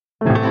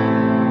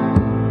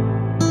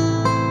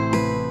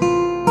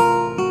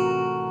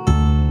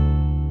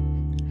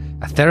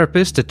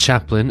therapist, a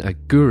chaplain, a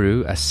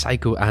guru, a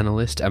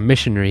psychoanalyst, a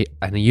missionary,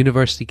 and a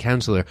university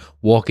counsellor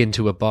walk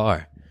into a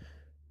bar.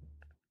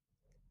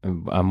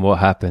 And what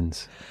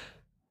happens?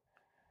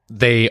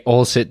 They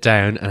all sit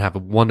down and have a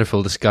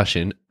wonderful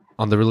discussion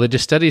on the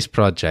Religious Studies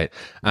Project.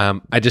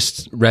 I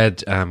just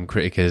read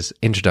Kritika's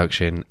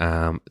introduction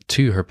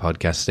to her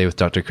podcast today with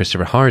Dr.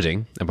 Christopher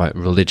Harding about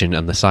religion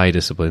and the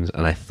Psy-Disciplines,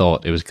 and I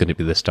thought it was going to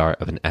be the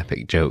start of an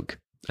epic joke.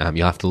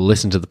 You'll have to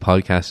listen to the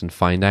podcast and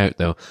find out,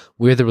 though.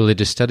 We're the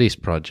Religious Studies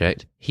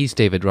Project. He's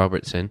David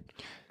Robertson.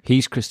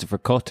 He's Christopher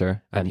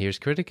Cotter. And here's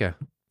Kritika.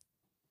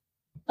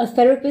 A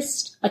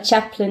therapist, a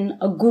chaplain,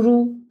 a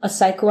guru, a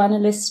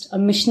psychoanalyst, a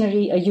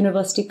missionary, a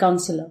university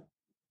counselor.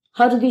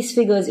 How do these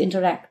figures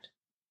interact?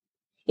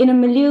 In a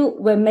milieu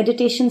where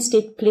meditations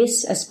take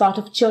place as part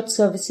of church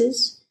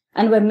services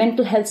and where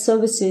mental health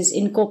services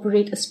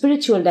incorporate a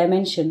spiritual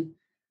dimension,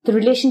 the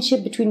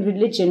relationship between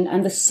religion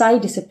and the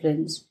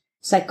Psy-Disciplines,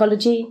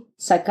 psychology,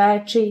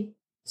 psychiatry,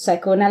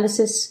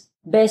 psychoanalysis,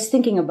 bears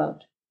thinking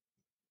about.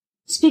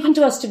 Speaking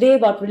to us today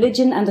about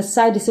religion and the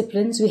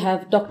Psy-Disciplines, we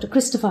have Dr.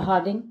 Christopher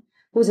Harding,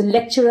 who is a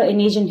lecturer in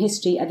Asian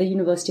history at the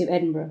University of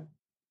Edinburgh.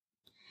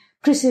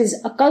 Chris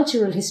is a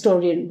cultural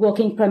historian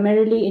working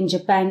primarily in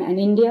Japan and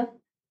India.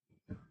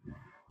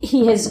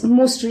 He has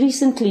most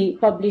recently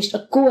published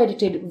a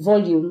co-edited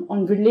volume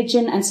on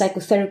religion and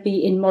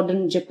psychotherapy in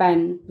modern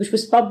Japan, which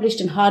was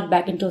published in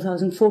hardback in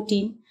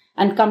 2014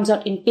 and comes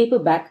out in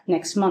paperback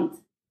next month.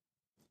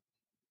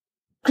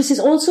 Chris is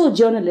also a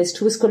journalist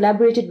who has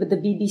collaborated with the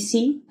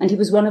BBC, and he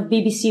was one of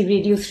BBC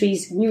Radio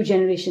 3's New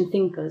Generation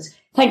Thinkers.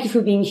 Thank you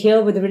for being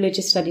here with the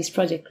Religious Studies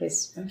Project,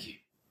 Chris. Thank you.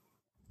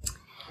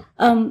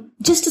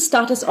 Just to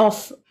start us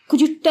off,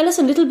 could you tell us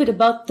a little bit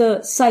about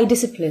the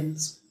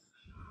Psy-Disciplines?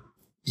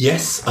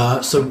 Yes.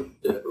 So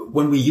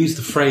when we use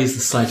the phrase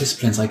the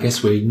Psy-Disciplines, I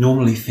guess we're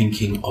normally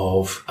thinking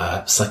of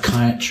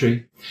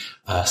psychiatry,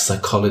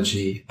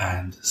 psychology,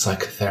 and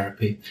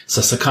psychotherapy.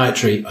 So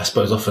psychiatry, I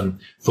suppose, often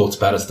thought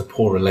about as the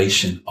poor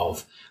relation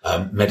of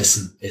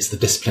medicine. It's the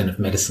discipline of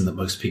medicine that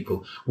most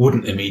people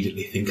wouldn't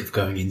immediately think of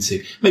going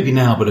into. Maybe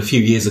now, but a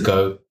few years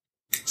ago,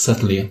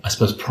 certainly, I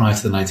suppose, prior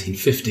to the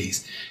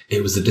 1950s,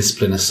 it was a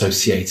discipline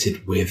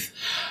associated with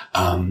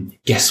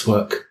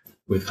guesswork,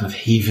 with kind of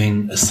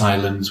heaving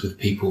asylums with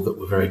people that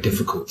were very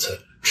difficult to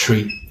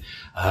treat,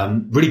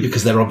 really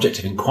because their object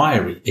of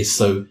inquiry is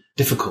so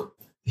difficult,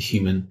 the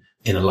human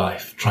inner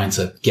life, trying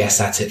to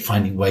guess at it,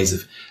 finding ways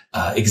of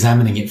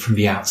examining it from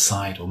the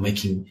outside or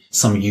making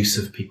some use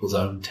of people's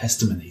own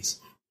testimonies.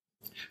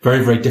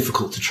 Very, very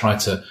difficult to try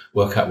to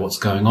work out what's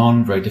going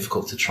on, very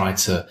difficult to try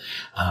to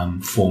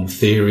form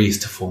theories,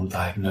 to form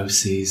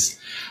diagnoses.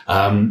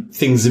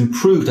 Things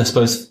improved, I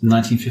suppose, in the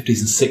 1950s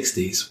and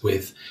 60s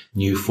with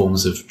new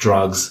forms of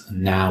drugs,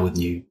 and now with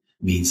new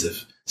means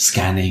of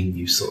scanning,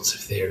 new sorts of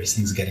theories.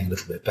 Things are getting a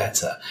little bit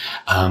better.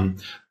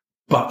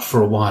 But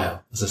for a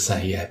while, as I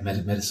say, yeah,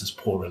 medicine's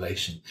poor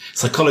relation.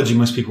 Psychology,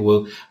 most people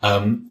will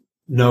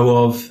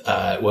know of,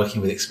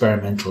 working with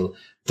experimental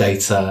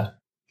data,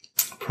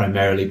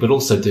 primarily, but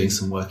also doing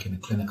some work in a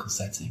clinical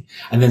setting.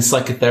 And then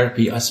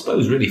psychotherapy, I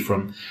suppose, really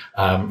from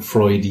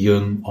Freud,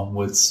 Jung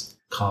onwards,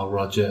 Carl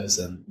Rogers,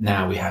 and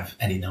now we have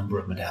any number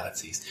of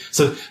modalities.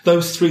 So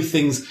those three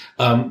things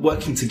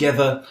working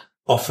together,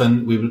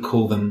 often we would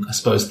call them, I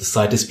suppose, the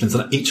Psy-Disciplines,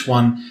 and each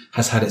one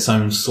has had its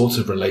own sort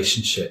of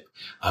relationship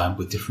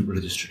with different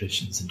religious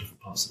traditions in different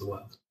parts of the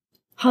world.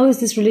 How has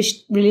this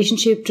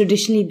relationship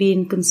traditionally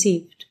been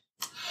conceived?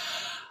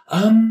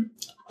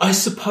 I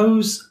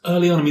suppose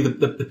early on, I mean,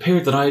 the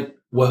period that I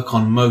work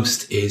on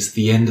most is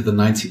the end of the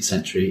 19th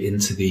century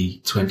into the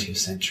 20th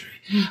century.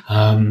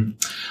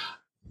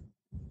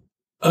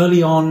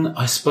 Early on,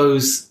 I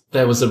suppose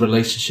there was a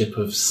relationship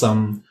of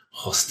some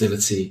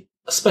hostility,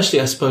 especially,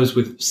 I suppose,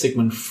 with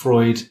Sigmund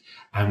Freud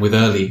and with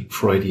early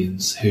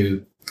Freudians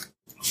who,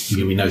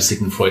 we know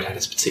Sigmund Freud had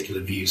his particular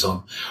views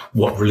on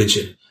what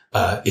religion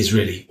is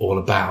really all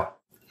about.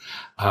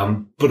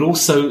 But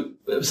also,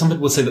 some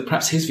people would say that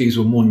perhaps his views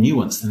were more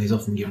nuanced than he's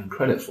often given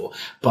credit for.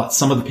 But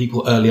some of the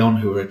people early on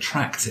who were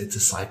attracted to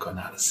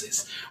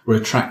psychoanalysis were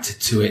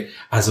attracted to it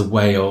as a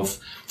way of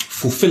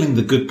fulfilling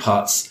the good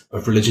parts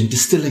of religion,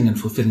 distilling and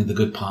fulfilling the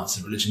good parts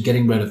of religion,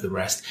 getting rid of the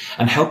rest,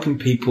 and helping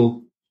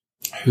people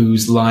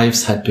whose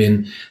lives had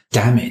been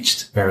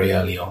damaged very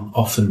early on,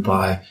 often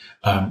by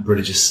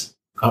religious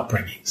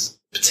upbringings,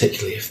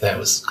 particularly if there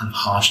was kind of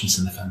harshness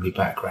in the family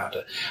background,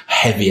 a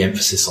heavy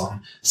emphasis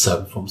on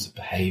certain forms of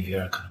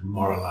behavior, a kind of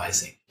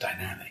moralizing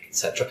dynamic,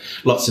 etc.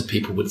 Lots of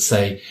people would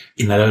say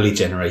in that early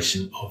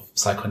generation of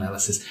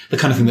psychoanalysis, the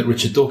kind of thing that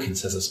Richard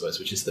Dawkins says, I suppose,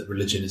 which is that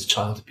religion is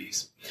child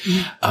abuse.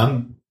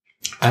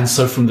 And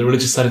so from the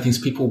religious side of things,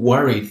 people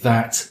worried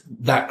that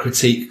that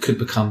critique could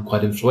become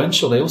quite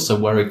influential. They also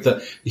worried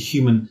that the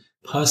human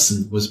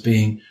person was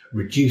being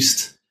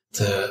reduced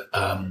to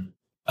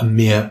a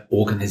mere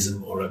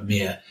organism or a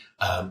mere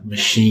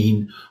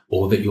machine,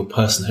 or that your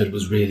personhood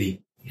was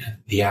really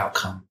the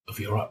outcome of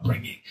your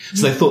upbringing.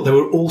 So they thought there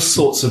were all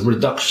sorts of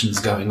reductions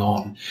going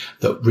on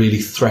that really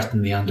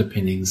threatened the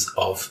underpinnings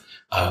of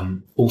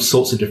all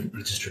sorts of different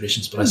religious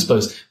traditions. But I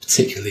suppose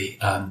particularly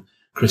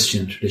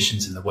Christian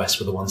traditions in the West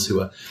were the ones who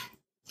were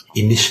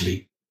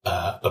initially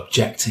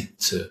objecting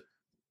to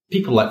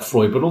people like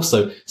Freud, but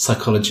also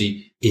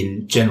psychology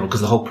in general,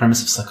 because the whole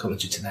premise of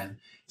psychology to them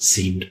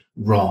seemed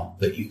wrong,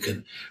 that you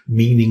can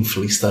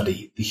meaningfully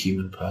study the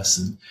human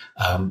person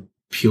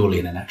purely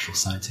in a natural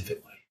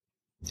scientific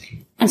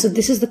way. And so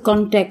this is the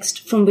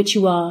context from which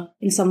you are,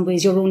 in some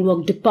ways, your own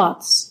work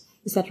departs.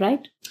 Is that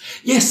right?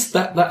 Yes,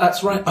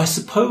 that's right. I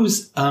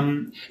suppose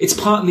it's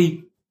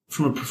partly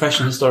from a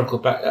professional historical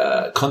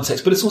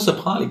context, but it's also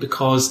partly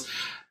because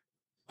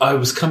I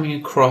was coming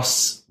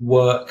across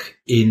work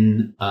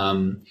in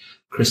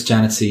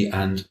Christianity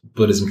and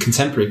Buddhism,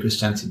 contemporary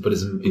Christianity and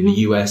Buddhism in the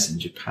US, in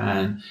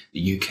Japan,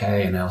 the UK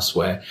and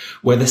elsewhere,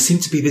 where there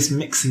seemed to be this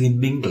mixing and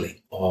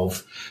mingling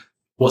of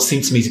what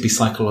seemed to me to be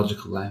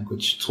psychological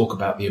language, talk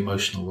about the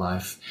emotional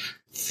life,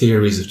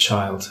 theories of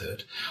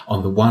childhood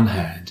on the one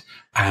hand,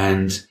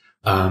 and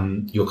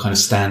your kind of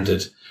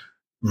standard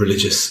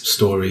religious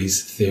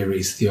stories,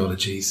 theories,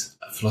 theologies,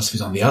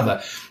 philosophies on the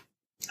other.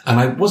 And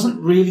I wasn't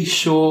really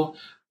sure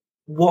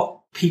what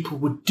people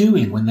were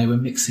doing when they were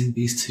mixing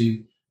these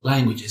two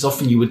languages.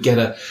 Often you would get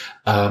a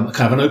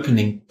kind of an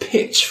opening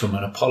pitch from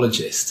an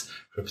apologist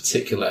for a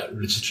particular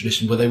religious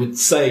tradition where they would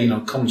say,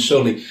 come,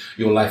 surely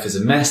your life is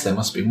a mess. There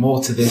must be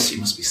more to this. You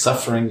must be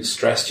suffering, you're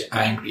stressed, you're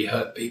angry, you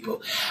hurt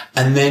people.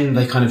 And then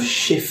they kind of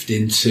shift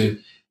into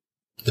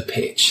the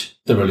pitch,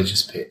 the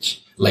religious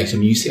pitch. Later,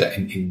 you see that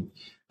in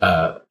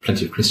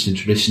plenty of Christian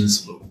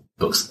traditions,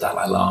 books of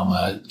Dalai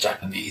Lama,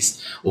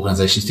 Japanese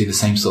organizations do the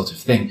same sort of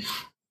thing.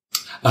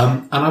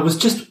 And I was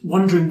just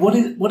wondering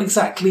what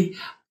exactly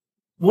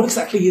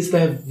is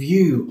their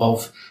view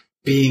of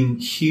being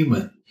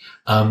human?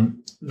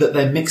 That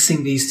they're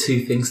mixing these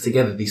two things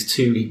together, these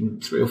two,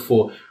 even 3 or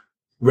 4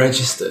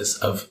 registers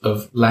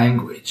of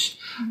language,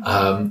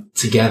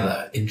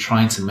 together in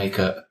trying to make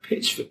a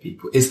pitch for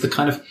people. Is the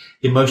kind of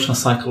emotional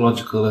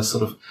psychological a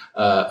sort of,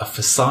 a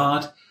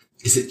facade?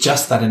 Is it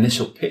just that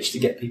initial pitch to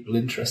get people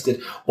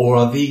interested? Or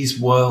are these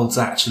worlds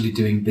actually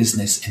doing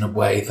business in a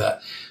way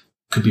that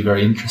could be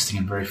very interesting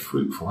and very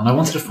fruitful? And I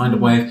wanted to find a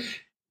way of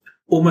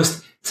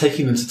almost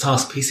taking them to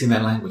task, piecing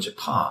their language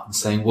apart and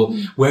saying, well,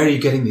 where are you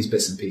getting these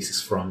bits and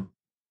pieces from?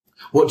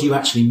 What do you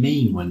actually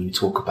mean when you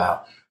talk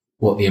about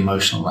what the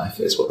emotional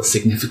life is, what the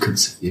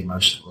significance of the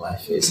emotional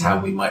life is, how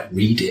we might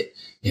read it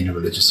in a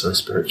religious or a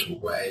spiritual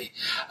way?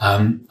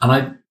 And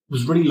I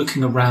was really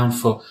looking around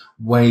for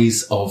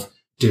ways of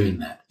doing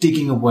that,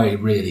 digging away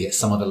really at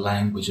some of the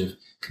language of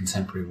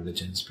contemporary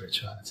religion and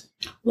spirituality.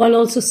 While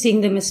also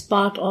seeing them as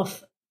part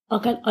of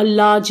a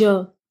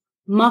larger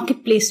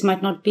marketplace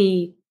might not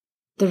be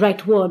the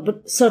right word,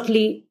 but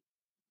certainly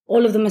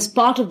all of them as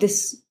part of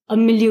this, a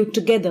milieu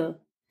together.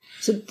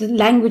 So the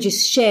language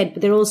is shared,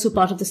 but they're also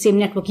part of the same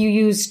network. You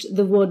used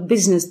the word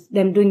business,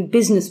 them doing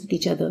business with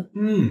each other.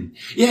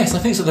 Yes, I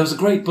think so. There was a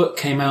great book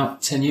came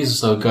out 10 years or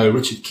so ago,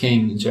 Richard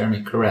King and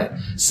Jeremy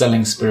Corrett,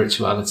 Selling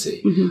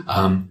Spirituality.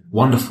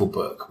 Wonderful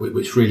book,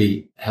 which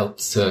really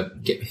helped to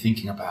get me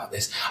thinking about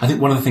this. I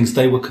think one of the things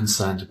they were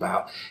concerned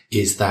about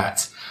is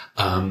that,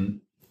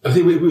 I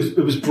think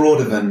it was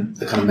broader than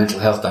the kind of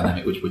mental health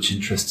dynamic, which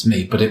interests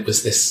me, but it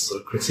was this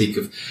sort of critique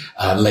of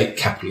late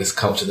capitalist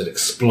culture that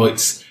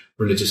exploits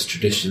religious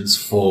traditions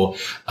for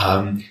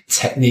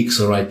techniques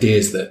or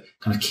ideas that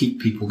kind of keep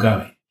people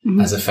going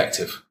as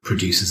effective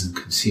producers and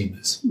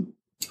consumers.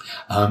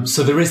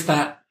 So there is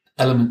that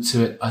element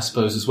to it, I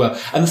suppose, as well.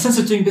 And the sense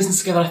of doing business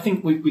together, I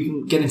think we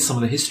can get into some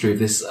of the history of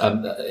this a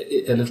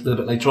little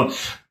bit later on.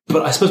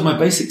 But I suppose my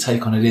basic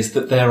take on it is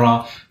that there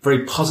are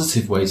very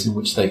positive ways in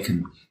which they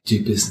can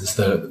do business.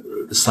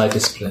 The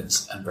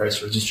Psy-Disciplines and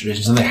various religious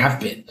traditions, and they have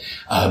been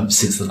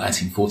since the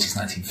 1940s,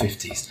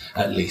 1950s,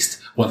 at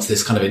least, once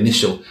this kind of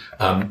initial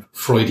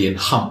Freudian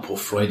hump or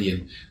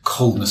Freudian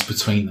coldness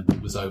between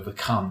them was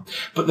overcome.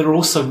 But there are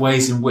also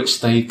ways in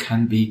which they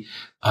can be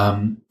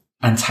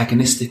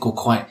antagonistic or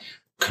quite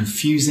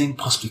confusing,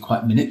 possibly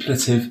quite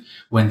manipulative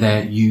when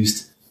they're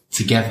used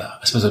together.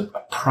 I suppose a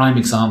prime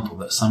example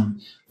that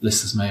some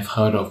listeners may have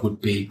heard of would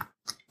be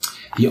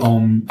the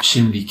Aum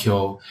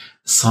Shinrikyo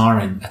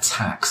sarin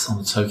attacks on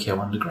the Tokyo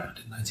Underground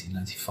in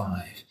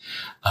 1995.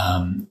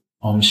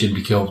 Aum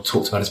Shinrikyo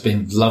talked about as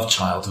being the love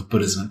child of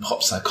Buddhism and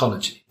pop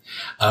psychology.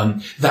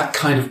 That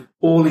kind of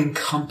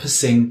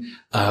all-encompassing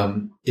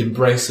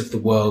embrace of the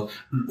world,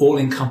 an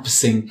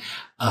all-encompassing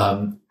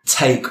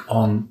take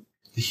on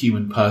the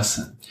human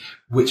person,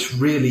 which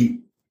really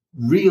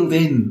reeled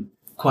in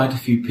quite a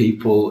few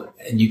people,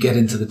 and you get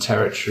into the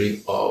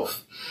territory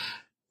of,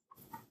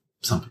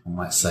 some people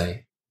might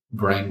say,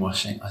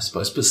 brainwashing, I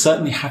suppose, but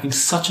certainly having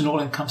such an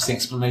all-encompassing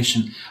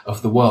explanation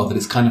of the world that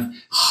it's kind of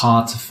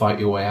hard to fight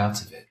your way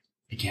out of it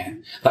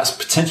again. That's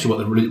potentially what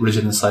the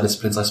religion and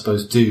Psy-Disciplines, I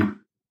suppose, do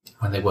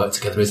when they work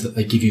together, is that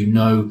they give you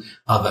no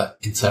other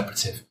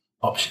interpretive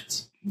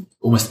options.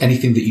 Almost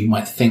anything that you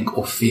might think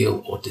or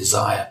feel or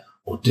desire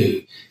or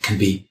do can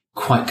be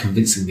quite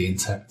convincingly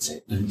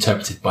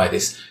interpreted by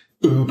this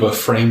uber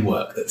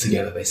framework that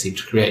together they seem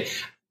to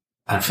create.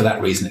 And for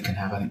that reason, it can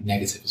have, I think,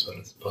 negative as well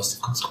as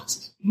positive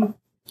consequences. Mm-hmm.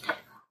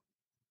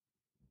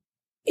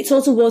 It's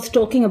also worth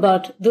talking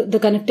about the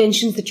kind of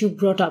tensions that you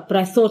brought up. But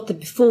I thought that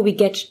before we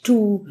get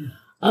to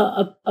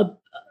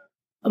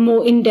a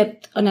more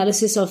in-depth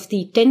analysis of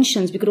the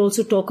tensions, we could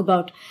also talk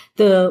about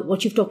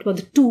what you've talked about,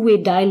 the two-way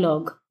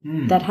dialogue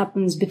that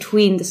happens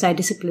between the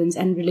Psy-Disciplines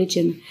and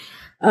religion.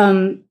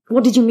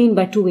 What did you mean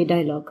by two-way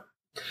dialogue?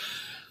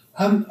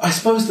 I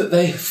suppose that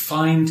they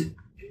find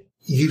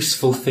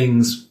useful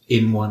things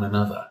in one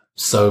another.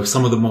 So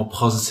some of the more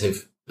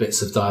positive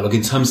bits of dialogue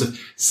in terms of,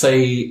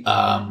 say,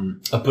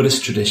 a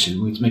Buddhist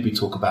tradition, we maybe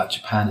talk about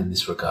Japan in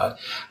this regard,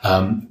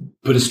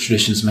 Buddhist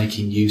traditions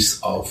making use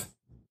of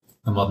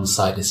the modern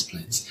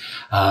Psy-Disciplines.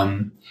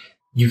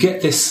 You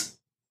get this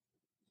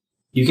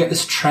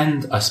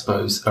trend, I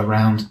suppose,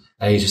 around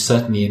Asia,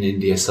 certainly in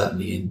India,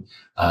 certainly in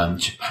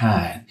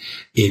Japan,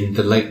 in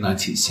the late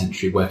 19th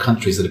century, where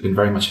countries that have been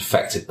very much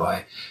affected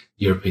by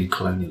European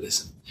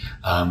colonialism,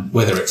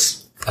 whether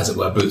it's, as it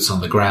were, boots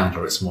on the ground,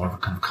 or it's more of a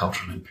kind of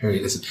cultural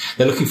imperialism,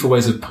 they're looking for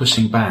ways of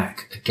pushing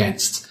back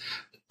against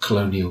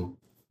colonial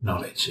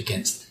knowledge,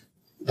 against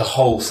the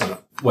whole sort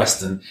of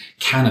Western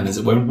canon, as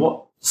it were. And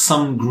what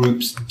some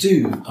groups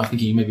do, I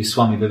think maybe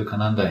Swami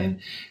Vivekananda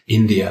in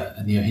India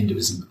and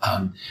Neo-Hinduism,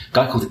 a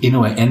guy called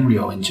Inoue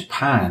Enryo in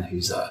Japan,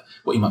 who's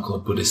what you might call a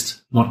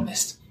Buddhist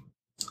modernist.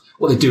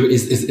 What they do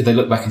is they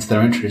look back into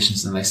their own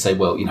traditions and they say,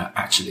 well,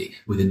 actually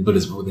within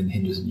Buddhism, within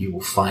Hinduism, you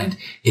will find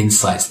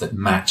insights that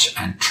match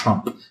and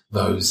trump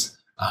those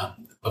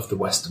of the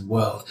Western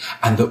world.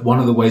 And that one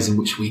of the ways in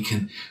which we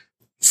can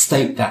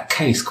state that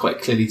case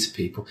quite clearly to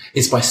people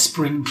is by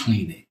spring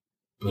cleaning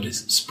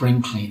Buddhism,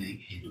 spring cleaning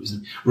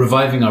Hinduism,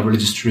 reviving our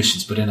religious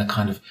traditions, but in a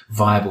kind of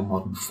viable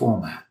modern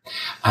format.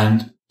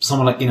 And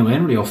someone like Inoue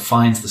Enryo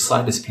finds the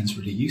Psy-Disciplines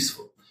really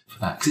useful for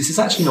that. Because it's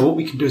actually, what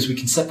we can do is we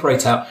can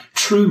separate out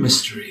true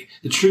mystery,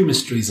 the true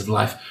mysteries of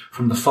life,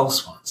 from the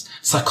false ones.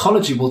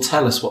 Psychology will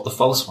tell us what the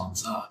false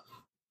ones are,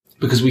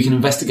 because we can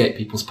investigate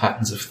people's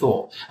patterns of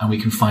thought and we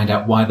can find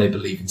out why they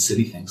believe in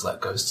silly things like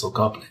ghosts or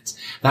goblins.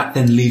 That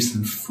then leaves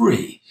them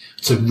free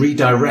to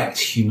redirect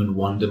human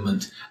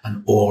wonderment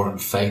and awe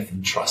and faith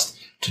and trust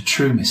to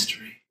true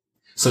mystery.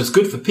 So it's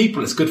good for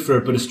people, it's good for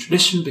a Buddhist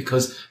tradition,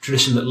 because a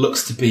tradition that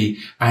looks to be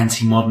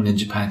anti-modern in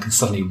Japan can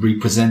suddenly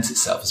represent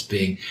itself as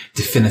being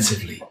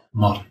definitively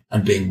modern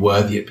and being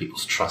worthy of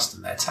people's trust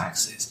and their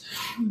taxes.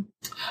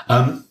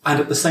 And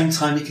at the same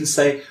time, you can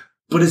say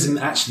Buddhism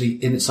actually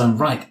in its own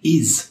right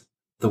is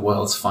the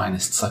world's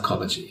finest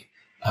psychology,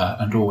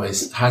 and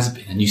always has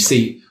been. And you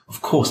see,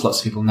 of course, lots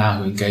of people now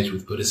who engage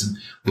with Buddhism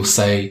will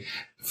say,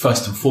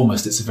 first and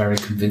foremost, it's a very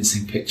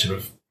convincing picture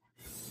of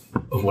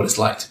what it's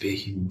like to be a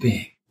human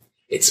being.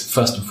 It's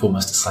first and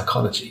foremost a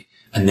psychology.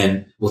 And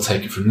then we'll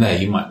take it from there.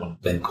 You might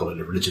want to then call it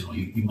a religion, or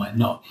you might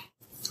not.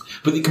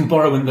 But you can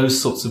borrow in those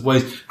sorts of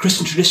ways.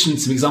 Christian tradition,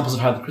 some examples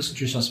of how the Christian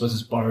tradition, I suppose,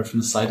 is borrowed from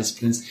the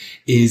Psy-Disciplines,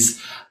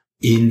 is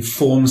in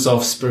forms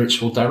of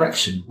spiritual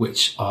direction,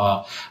 which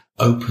are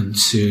open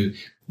to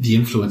the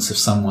influence of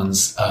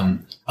someone's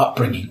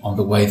upbringing on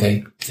the way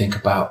they think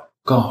about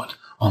God,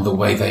 on the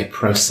way they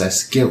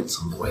process guilt,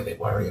 on the way they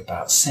worry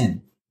about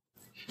sin.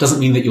 Doesn't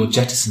mean that you're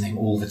jettisoning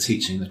all the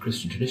teaching in the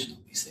Christian tradition on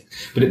these things,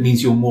 but it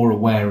means you're more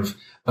aware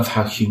of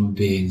how human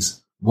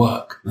beings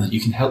work, and that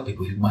you can help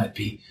people who might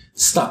be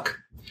stuck.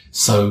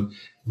 So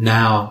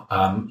now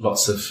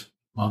lots of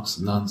monks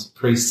and nuns,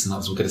 priests and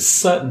others will get a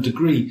certain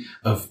degree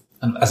of,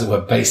 as it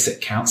were,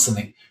 basic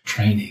counselling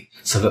training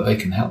so that they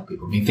can help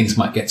people. I mean, things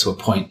might get to a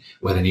point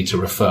where they need to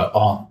refer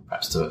on,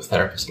 perhaps to a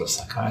therapist or a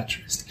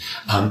psychiatrist.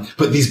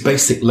 But these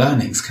basic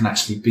learnings can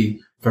actually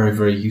be very,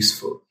 very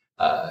useful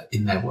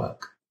in their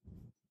work.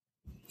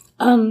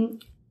 On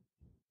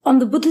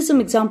the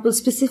Buddhism example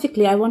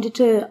specifically, I wanted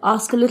to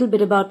ask a little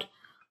bit about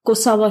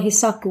Kosawa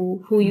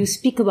Hisaku, who you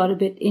speak about a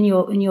bit in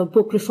your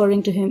book,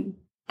 referring to him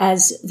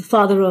as the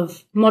father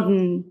of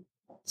modern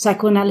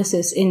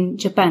psychoanalysis in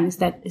Japan. Is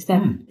that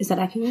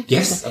accurate?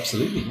 Yes,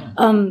 absolutely. Yeah.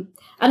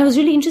 And I was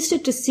really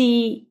interested to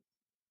see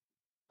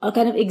a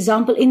kind of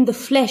example in the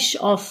flesh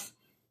of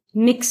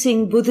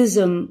mixing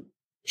Buddhism,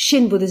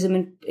 Shin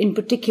Buddhism in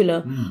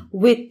particular,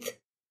 with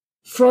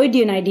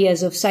Freudian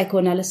ideas of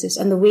psychoanalysis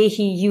and the way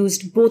he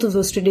used both of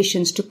those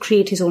traditions to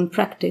create his own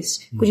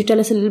practice. Could you tell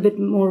us a little bit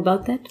more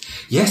about that?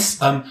 Yes,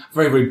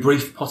 very, very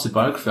brief potted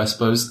biography, I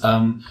suppose.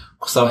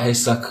 Kosawa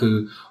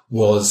Heisaku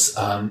was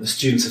a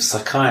student of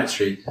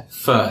psychiatry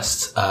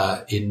first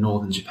in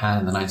northern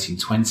Japan in the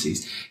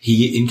 1920s.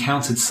 He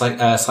encountered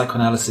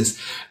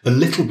psychoanalysis a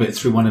little bit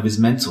through one of his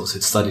mentors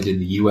who'd studied in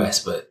the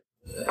US, but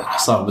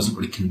Kosawa wasn't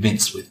really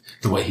convinced with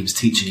the way he was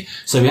teaching it.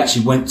 So he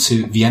actually went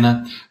to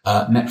Vienna,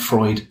 met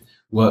Freud,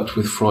 worked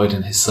with Freud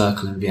and his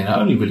circle in Vienna,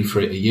 only really for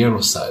a year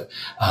or so.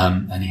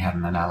 And he had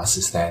an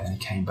analysis there. Then he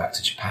came back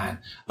to Japan,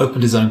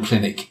 opened his own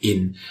clinic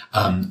in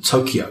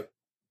Tokyo.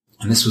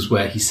 And this was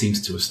where he seems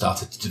to have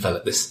started to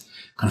develop this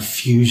kind of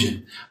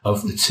fusion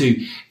of the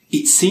two.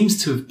 It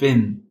seems to have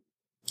been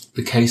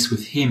the case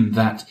with him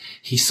that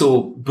he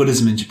saw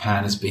Buddhism in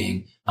Japan as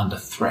being under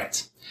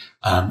threat.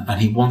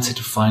 And he wanted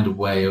to find a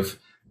way of,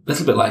 a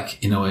little bit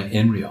like Inoue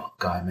Enryo,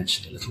 guy I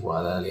mentioned a little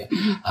while earlier,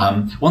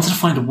 wanted to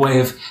find a way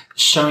of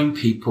showing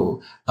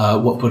people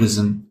what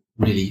Buddhism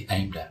really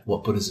aimed at,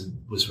 what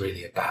Buddhism was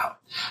really about.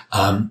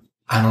 And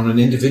on an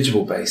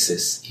individual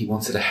basis, he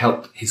wanted to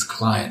help his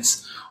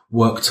clients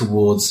work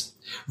towards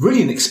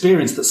really an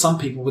experience that some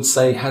people would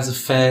say has a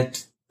fair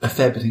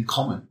bit in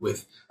common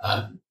with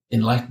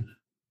enlightenment.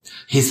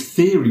 His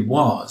theory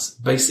was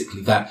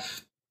basically that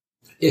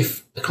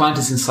if a client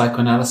is in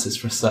psychoanalysis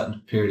for a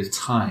certain period of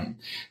time,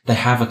 they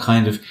have a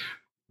kind of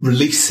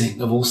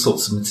releasing of all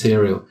sorts of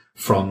material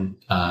from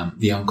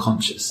the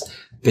unconscious,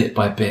 bit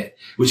by bit,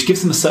 which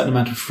gives them a certain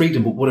amount of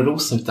freedom. But what it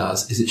also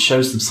does is it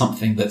shows them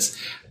something that's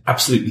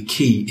absolutely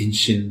key in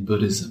Shin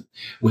Buddhism,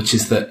 which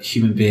is that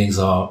human beings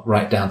are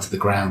right down to the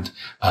ground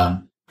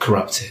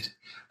corrupted,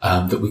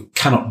 that we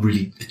cannot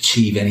really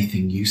achieve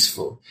anything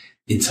useful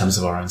in terms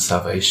of our own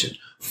salvation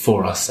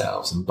for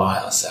ourselves and by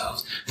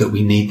ourselves, that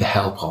we need the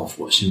help of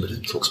what Shin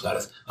Buddhism talks about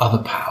as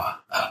other power,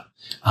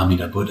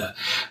 Amida Buddha.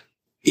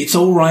 It's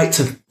all right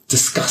to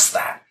discuss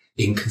that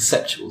in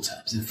conceptual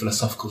terms, in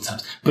philosophical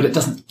terms, but it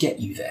doesn't get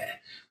you there.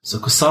 So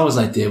Kusawa's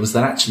idea was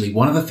that actually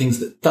one of the things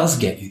that does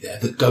get you there,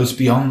 that goes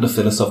beyond a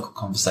philosophical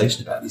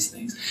conversation about these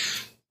things,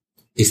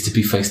 is to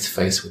be face to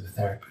face with a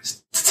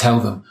therapist, to tell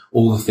them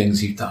all the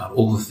things you've done,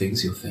 all the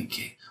things you're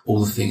thinking,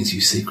 all the things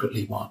you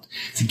secretly want,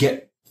 to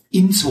get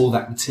into all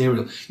that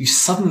material. You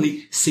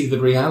suddenly see the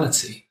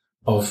reality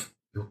of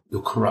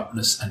your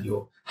corruptness and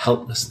your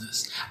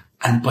helplessness.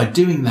 And by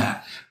doing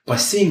that, by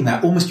seeing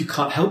that, almost you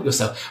can't help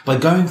yourself. By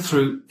going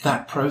through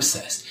that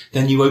process,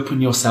 then you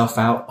open yourself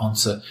out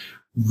onto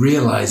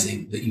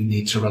realizing that you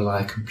need to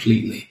rely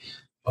completely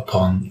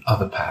upon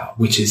other power,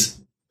 which is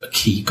a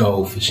key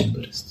goal for Shin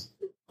Buddhists.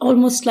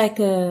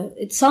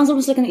 It sounds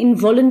almost like an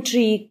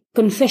involuntary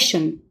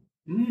confession.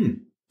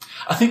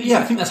 I think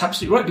that's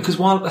absolutely right, because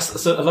while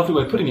that's a lovely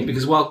way of putting it,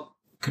 because while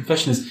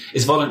confession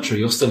is voluntary,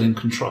 you're still in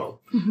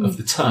control of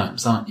the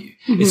terms, aren't you?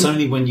 It's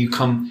only when you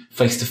come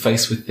face to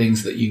face with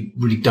things that you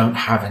really don't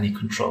have any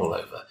control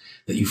over,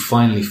 that you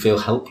finally feel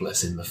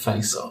helpless in the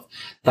face of.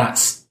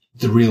 That's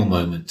the real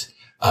moment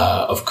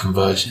of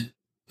conversion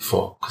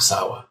for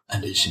Kusawa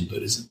and in Shin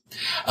Buddhism.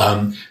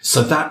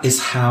 So that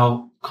is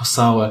how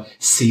Kusawa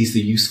sees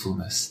the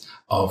usefulness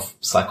of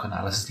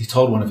psychoanalysis. He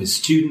told one of his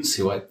students,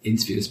 who I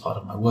interviewed as part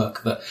of my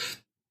work, that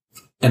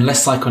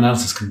unless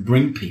psychoanalysis can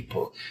bring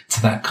people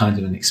to that kind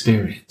of an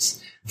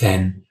experience,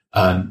 then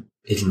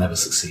it'll never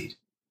succeed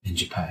in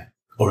Japan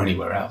or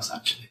anywhere else,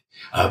 actually.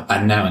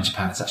 And now in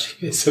Japan,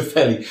 it's a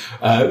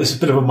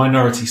bit of a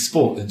minority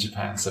sport in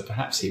Japan. So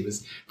perhaps he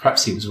was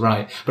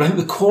right. But I think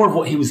the core of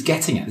what he was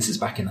getting at, this is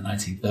back in the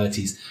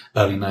 1930s,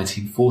 early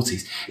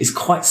 1940s, is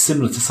quite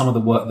similar to some of the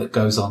work that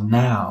goes on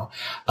now,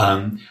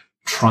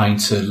 trying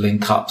to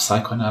link up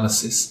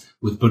psychoanalysis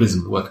with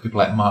Buddhism, the work of people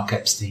like Mark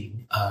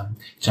Epstein,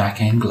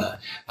 Jack Engler,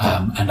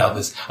 and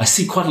others. I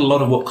see quite a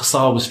lot of what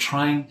Kusawa was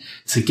trying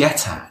to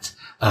get at,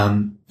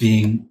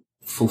 being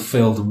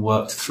fulfilled and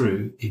worked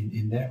through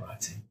in their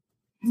writing.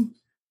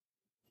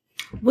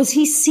 Was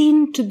he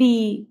seen to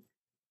be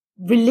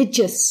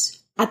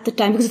religious at the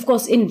time? Because of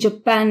course in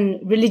Japan,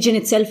 religion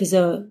itself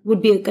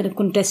would be a kind of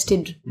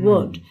contested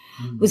word.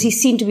 Was he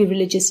seen to be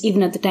religious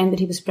even at the time that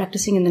he was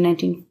practicing in the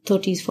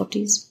 1930s,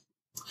 40s?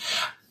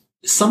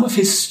 Some of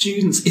his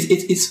students,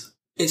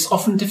 it's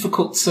often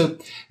difficult to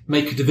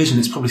make a division.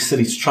 It's probably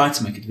silly to try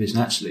to make a division,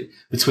 actually,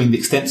 between the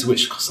extent to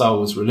which Kusawa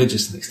was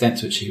religious and the extent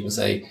to which he was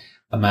a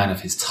man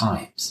of his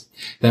times.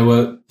 There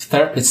were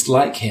therapists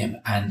like him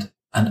and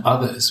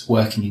others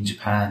working in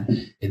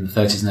Japan in the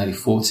 30s and early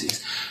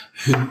 40s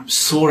who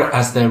saw it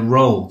as their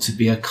role to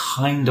be a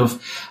kind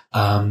of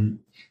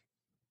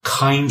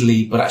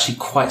kindly, but actually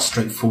quite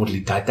straightforwardly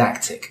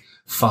didactic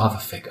father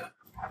figure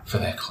for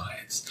their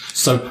clients.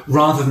 So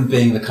rather than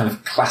being the kind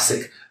of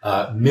classic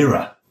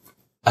mirror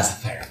as a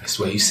therapist,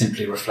 where you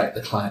simply reflect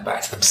the client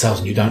back to themselves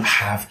and you don't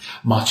have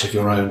much of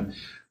your own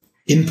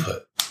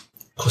input,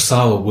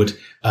 Kusawa would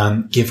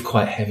give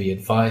quite heavy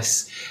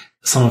advice.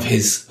 Some of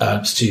his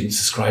students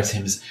described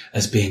him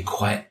as being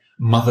quite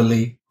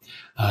motherly.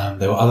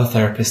 There were other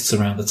therapists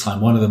around the time.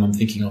 One of them, I'm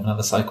thinking of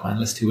another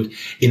psychoanalyst who would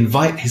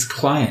invite his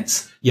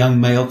clients, young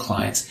male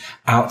clients,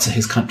 out to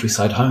his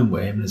countryside home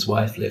where him and his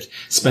wife lived,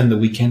 spend the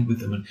weekend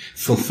with them and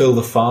fulfill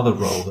the father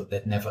role that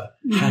they'd never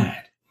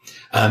had.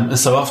 And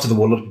so after the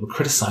war, a lot of people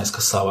criticized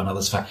Kusawa and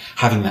others for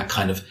having that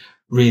kind of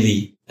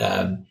really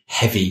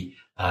heavy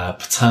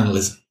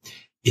paternalism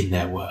in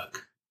their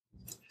work.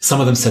 Some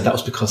of them said that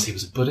was because he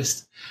was a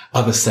Buddhist.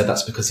 Others said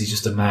that's because he's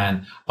just a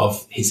man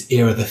of his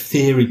era. The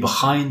theory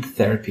behind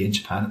therapy in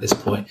Japan at this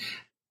point,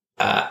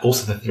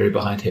 also the theory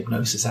behind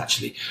hypnosis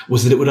actually,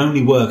 was that it would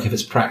only work if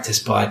it's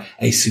practiced by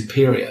a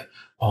superior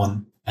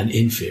on an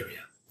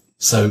inferior.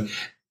 So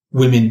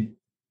women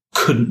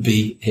couldn't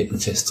be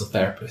hypnotists or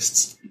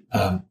therapists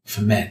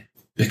for men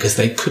because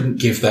they couldn't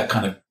give that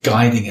kind of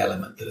guiding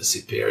element that a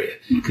superior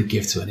could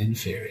give to an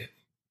inferior.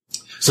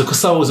 So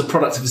Kusawa was a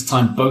product of his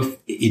time, both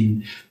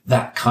in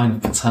that kind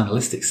of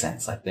paternalistic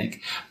sense, I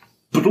think,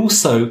 but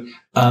also,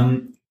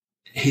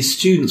 his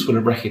students would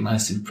have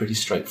recognized him pretty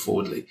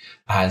straightforwardly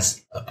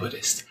as a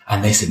Buddhist.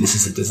 And they said this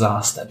is a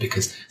disaster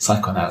because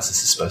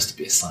psychoanalysis is supposed to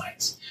be a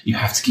science. You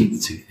have to keep the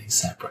two things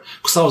separate.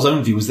 Kusawa's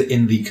own view was that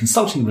in the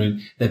consulting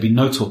room, there'd be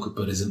no talk of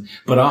Buddhism,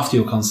 but after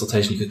your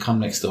consultation, you could come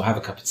next door, have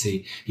a cup of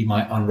tea. He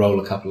might unroll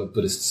a couple of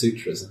Buddhist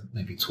sutras and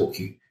maybe talk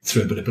you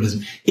through a bit of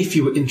Buddhism if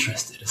you were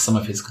interested, as some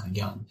of his kind of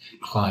young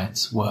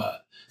clients were.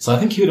 So I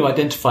think he would have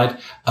identified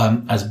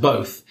as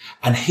both.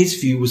 And his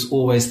view was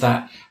always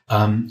that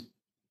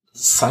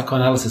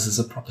psychoanalysis as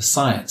a proper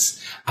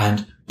science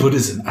and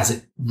Buddhism as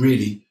it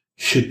really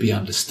should be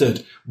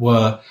understood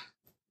were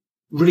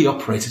really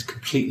operated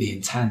completely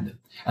in tandem.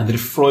 And that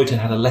if Freud had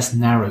had a less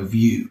narrow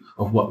view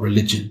of what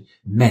religion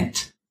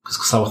meant, because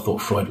Kusawa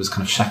thought Freud was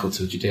kind of shackled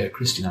to a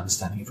Judeo-Christian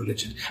understanding of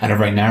religion, and a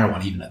very narrow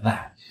one even at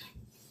that.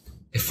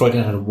 If Freud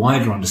had had a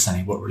wider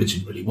understanding of what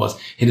religion really was,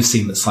 he'd have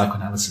seen that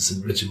psychoanalysis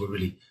and religion were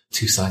really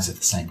two sides of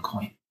the same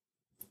coin.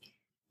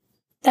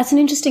 That's an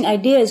interesting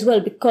idea as well,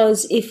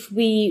 because if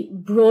we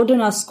broaden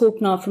our scope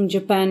now from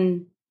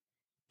Japan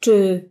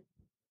to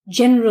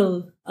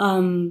general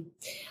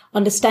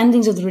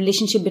understandings of the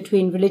relationship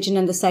between religion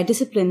and the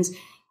Psy-Disciplines,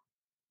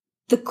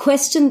 the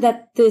question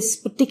that this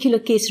particular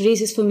case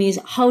raises for me is,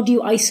 how do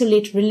you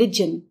isolate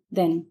religion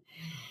then?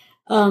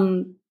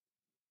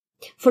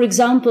 For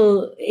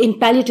example, in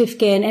palliative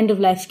care and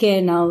end-of-life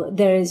care now,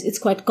 it's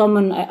quite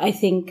common, I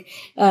think,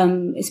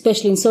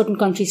 especially in certain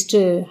countries,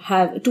 to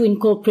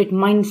incorporate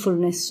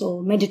mindfulness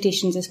or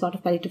meditations as part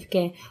of palliative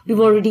care. We've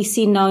already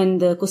seen now in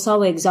the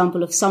Kusawa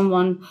example of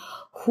someone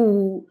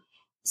who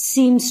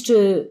seems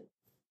to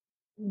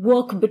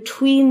work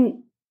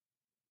between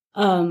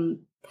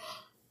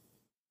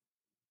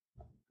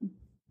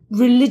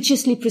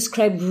religiously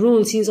prescribed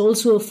rules. He is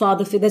also a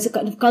father figure. There's a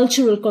kind of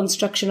cultural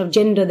construction of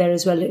gender there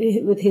as well,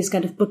 with his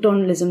kind of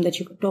paternalism that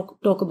you could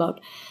talk about.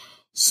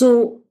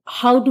 So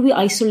how do we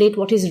isolate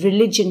what is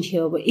religion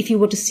here? If you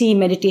were to see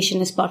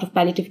meditation as part of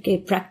palliative care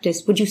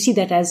practice, would you see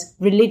that as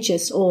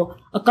religious or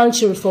a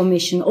cultural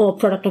formation or a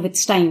product of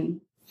its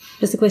time?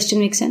 Does the question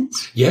make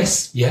sense?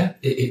 Yes, yeah,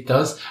 it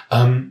does.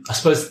 I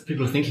suppose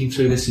people are thinking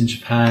through this in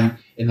Japan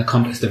in the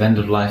context of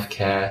end-of-life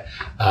care,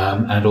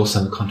 and also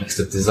in the context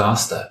of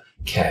disaster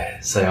care.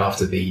 Say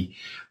after the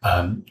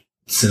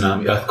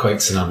earthquake,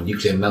 tsunami,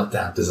 nuclear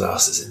meltdown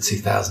disasters in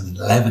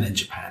 2011 in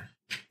Japan.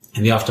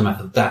 In the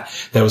aftermath of that,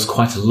 there was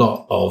quite a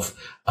lot of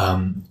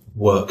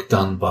work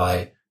done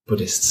by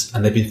Buddhists,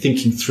 and they've been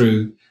thinking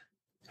through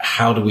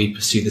how do we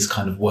pursue this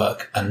kind of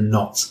work and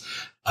not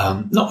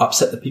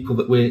upset the people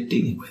that we're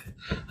dealing with.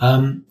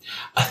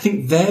 I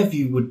think their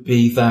view would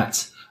be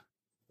that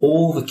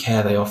all the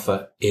care they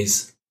offer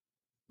is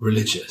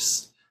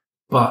religious,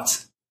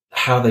 but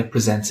how they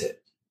present it,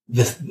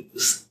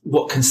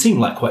 what can seem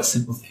like quite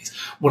simple things.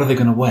 What are they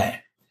going to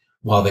wear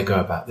while they go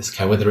about this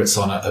care? Whether it's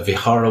on a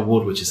vihara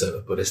ward, which is a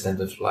Buddhist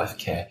end-of-life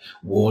care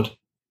ward,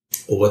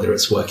 or whether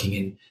it's working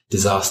in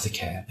disaster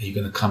care. Are you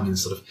going to come in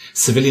sort of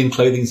civilian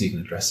clothing? Are you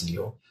going to dress in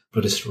your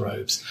Buddhist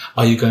robes?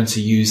 Are you going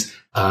to use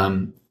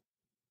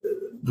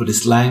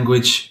Buddhist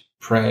language,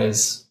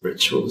 prayers,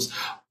 rituals,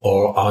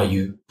 or are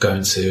you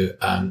going to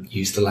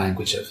use the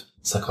language of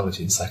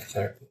psychology and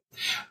psychotherapy?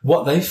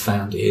 What they've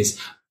found is,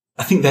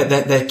 I think that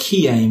their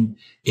key aim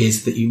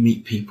is that you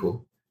meet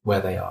people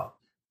where they are.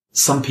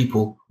 Some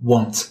people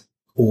want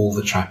all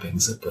the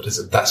trappings of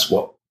Buddhism. That's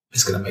what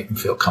is going to make them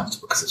feel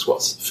comfortable because it's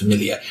what's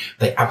familiar.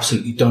 They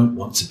absolutely don't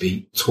want to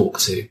be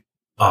talked to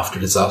after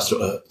a disaster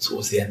or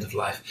towards the end of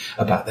life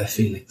about their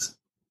feelings.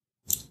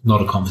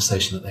 Not a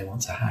conversation that they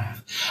want to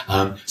have.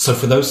 So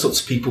for those sorts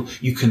of people,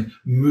 you can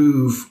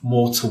move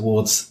more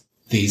towards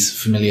these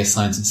familiar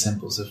signs and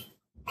symbols of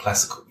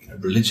classical,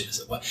 religion, as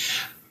it were.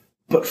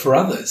 But for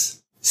others,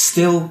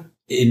 still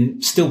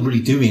really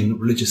doing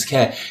religious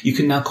care, you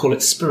can now call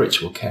it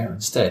spiritual care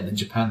instead. And in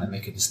Japan, they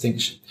make a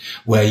distinction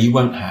where you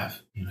won't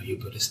have, your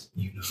Buddhist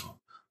uniform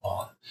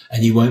on,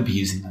 and you won't be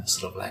using that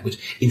sort of language.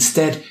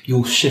 Instead,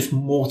 you'll shift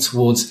more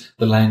towards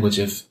the language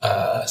of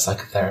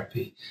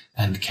psychotherapy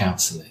and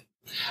counselling,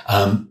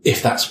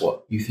 if that's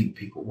what you think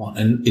people want.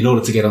 And in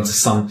order to get onto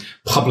some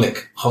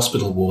public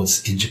hospital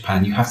wards in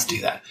Japan, you have to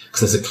do that because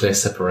there's a clear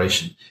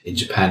separation in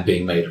Japan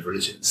being made of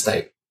religion and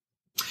state.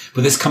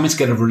 But this coming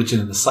together of religion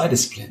and the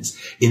Psy-Disciplines,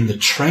 in the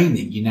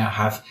training, you now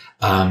have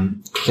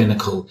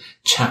clinical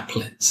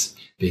chaplains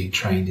being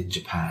trained in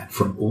Japan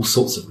from all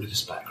sorts of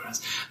religious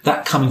backgrounds.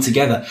 That coming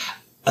together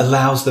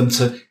allows them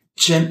to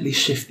gently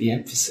shift the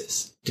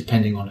emphasis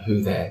depending on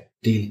who they're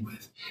dealing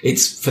with.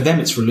 For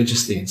them, it's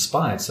religiously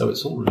inspired, so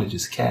it's all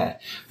religious care.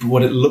 But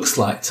what it looks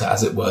like to,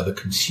 as it were, the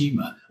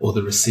consumer or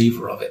the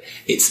receiver of it,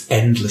 it's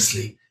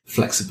endlessly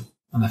flexible.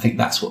 And I think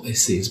that's what they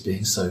see as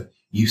being so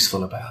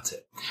useful about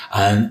it.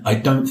 And I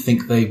don't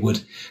think they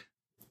would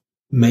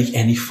make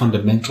any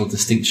fundamental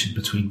distinction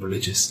between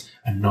religious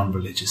and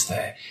non-religious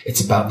there.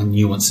 It's about the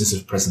nuances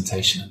of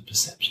presentation and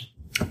perception.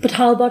 But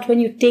how about when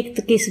you take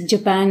the case of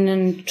Japan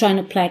and try and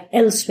apply it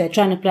elsewhere,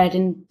 try and apply it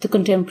in the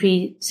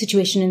contemporary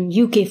situation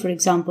in UK, for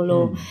example,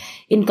 or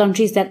in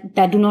countries that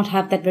do not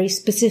have that very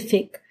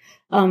specific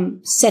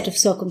set of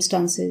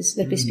circumstances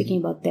that we're speaking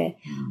about there?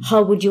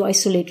 How would you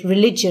isolate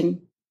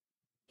religion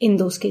in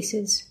those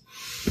cases?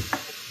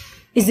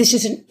 Is this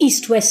just an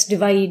East-West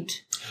divide?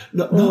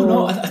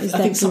 No. I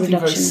think something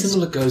very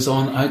similar goes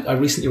on. I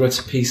recently wrote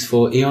a piece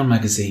for Eon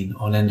magazine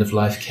on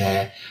end-of-life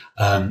care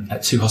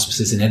at 2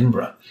 hospices in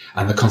Edinburgh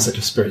and the concept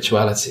of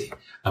spirituality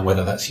and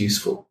whether that's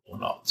useful or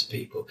not to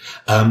people.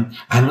 And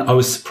I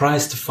was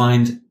surprised to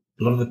find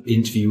a lot of the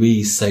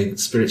interviewees say that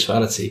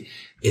spirituality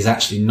is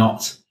actually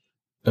not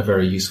a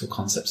very useful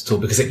concept at all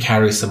because it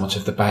carries so much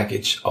of the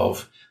baggage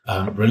of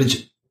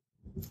religion.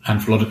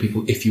 And for a lot of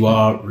people, if you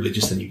are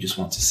religious and you just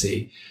want to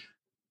see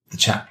the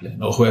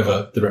chaplain or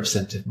whoever the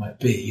representative might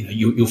be,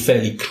 you're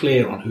fairly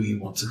clear on who you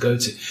want to go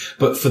to.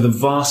 But for the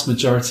vast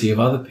majority of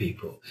other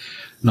people,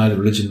 neither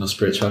religion nor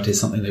spirituality is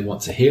something they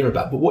want to hear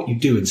about. But what you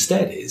do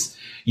instead is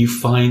you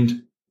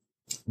find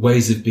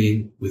ways of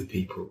being with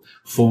people,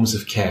 forms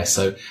of care.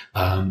 So,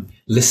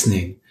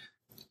 listening,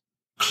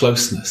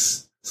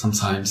 closeness,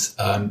 sometimes,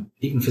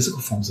 even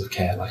physical forms of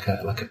care, like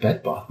a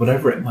bed bath,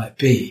 whatever it might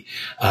be,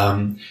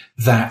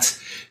 that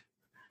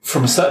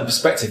from a certain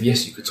perspective,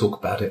 yes, you could talk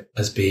about it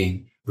as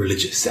being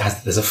religious.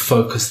 There's a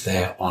focus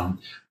there on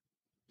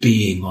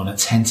being, on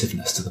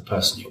attentiveness to the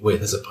person you're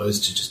with, as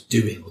opposed to just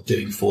doing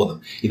for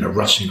them,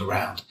 rushing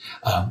around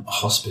a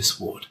hospice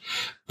ward.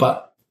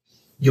 But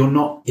you're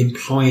not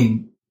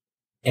employing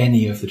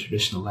any of the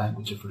traditional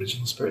language of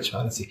religion or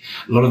spirituality.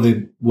 A lot of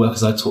the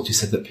workers I talked to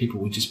said that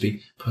people would just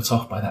be put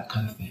off by that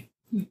kind of thing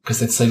because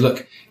they'd say,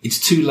 look, it's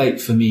too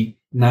late for me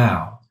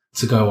now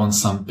to go on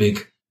some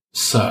big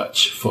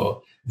search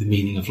for the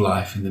meaning of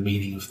life and the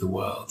meaning of the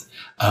world.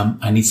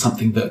 I need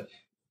something that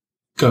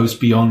goes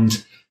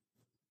beyond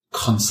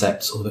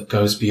concepts or that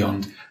goes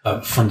beyond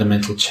a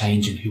fundamental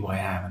change in who I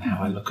am and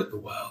how I look at the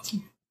world.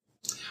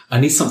 I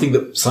need something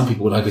that some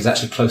people would argue is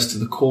actually close to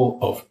the core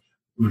of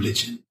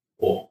religion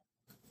or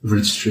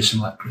religious tradition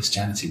like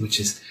Christianity, which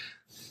is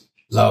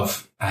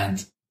love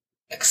and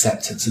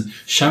acceptance and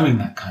showing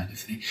that kind of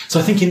thing. So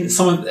I think in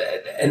some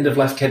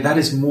end-of-life care, that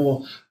is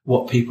more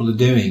what people are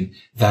doing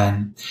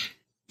than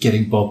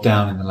getting bogged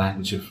down in the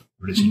language of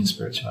religion and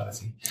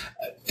spirituality.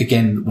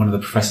 Again, one of the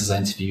professors I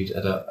interviewed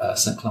at a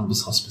St.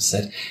 Columba's hospice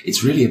said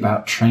it's really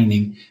about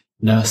training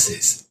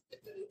nurses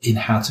in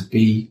how to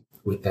be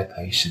with their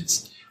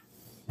patients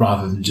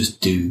rather than just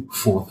do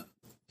for them.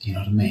 You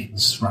know what I mean?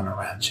 Just run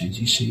around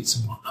changing sheets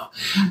and whatnot.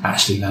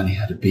 Actually learning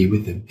how to be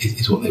with them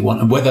is what they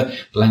want. And whether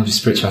the language of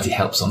spirituality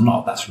helps or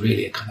not, that's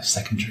really a kind of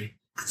secondary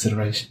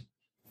consideration.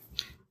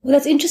 Well,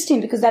 that's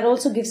interesting because that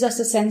also gives us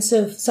a sense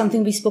of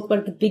something we spoke about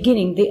at the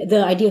beginning,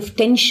 the idea of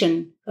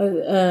tension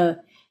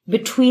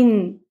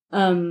between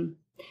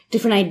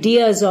different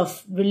ideas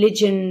of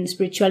religion,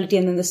 spirituality,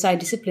 and then the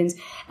Psy-Disciplines.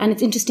 And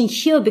it's interesting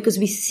here because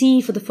we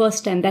see for the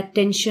first time that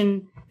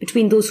tension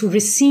between those who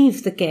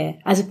receive the care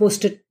as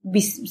opposed to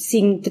be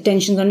seeing the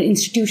tensions on an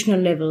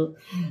institutional level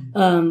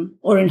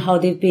or in how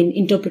they've been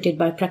interpreted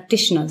by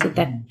practitioners,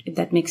 if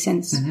that makes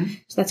sense.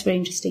 So that's very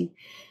interesting.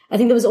 I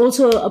think there was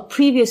also a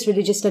previous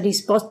religious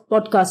studies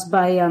podcast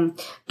by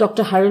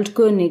Dr. Harold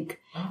Koenig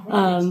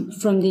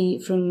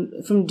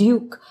from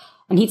Duke,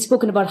 and he'd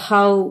spoken about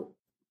how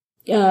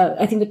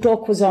I think the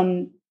talk was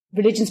on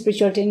religion,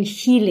 spirituality, and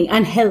healing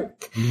and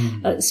health,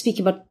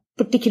 speaking about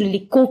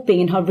particularly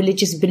coping and how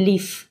religious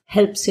belief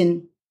helps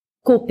in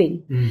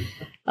coping,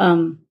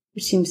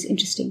 which seems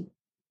interesting.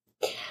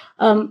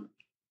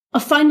 A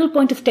final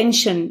point of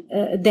tension,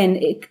 then,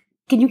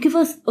 can you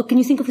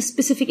think of a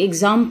specific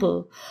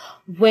example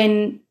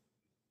when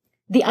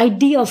the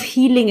idea of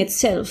healing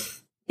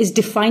itself is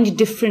defined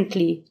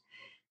differently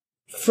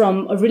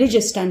from a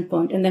religious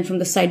standpoint and then from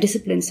the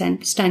Psy-Discipline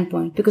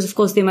standpoint? Because, of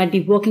course, they might be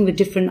working with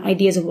different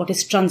ideas of what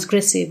is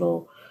transgressive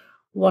or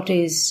what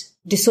is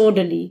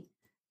disorderly.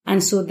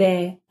 And so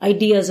their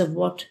ideas of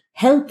what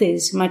health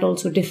is might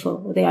also differ,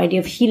 or their idea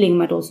of healing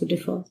might also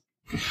differ.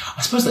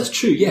 I suppose that's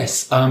true,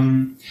 yes.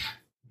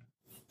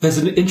 There's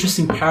an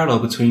interesting parallel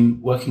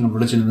between working on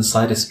religion and the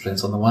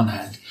Psy-Disciplines on the one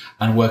hand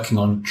and working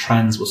on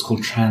what's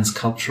called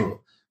transcultural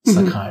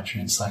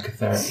psychiatry and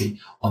psychotherapy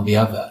on the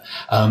other.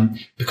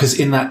 Because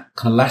in that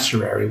kind of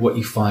latter area, what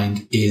you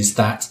find is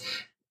that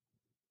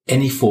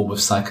any form of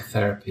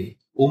psychotherapy,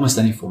 almost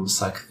any form of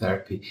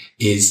psychotherapy,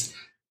 is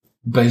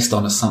based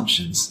on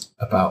assumptions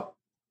about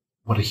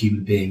what a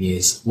human being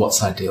is,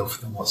 what's ideal for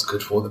them, what's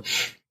good for them.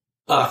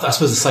 I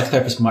suppose the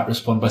psychotherapist might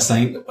respond by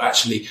saying,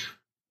 actually,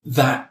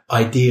 that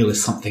ideal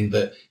is something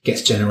that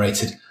gets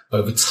generated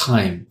over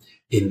time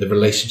in the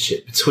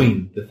relationship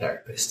between the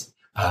therapist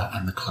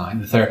and the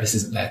client. The therapist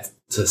isn't there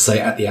to say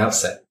at the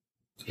outset,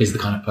 here's the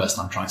kind of person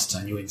I'm trying to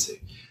turn you into.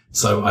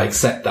 So I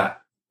accept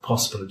that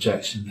possible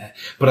objection there.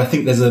 But I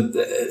think there's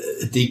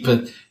a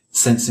deeper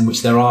sense in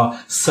which there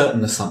are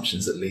certain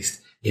assumptions, at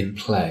least, in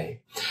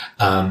play.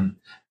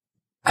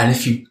 And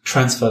if you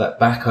transfer that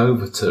back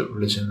over to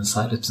religion and the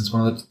Psy-Disciplines,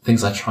 one of the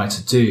things I try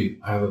to do,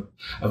 I have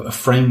a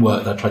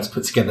framework that I try to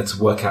put together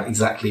to work out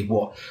exactly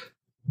what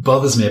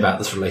bothers me about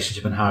this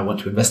relationship and how I want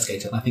to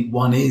investigate it. And I think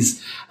one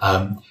is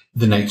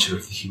the nature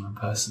of the human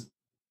person.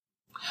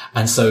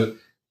 And so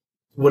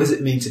what does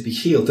it mean to be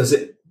healed? Does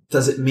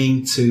it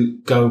mean to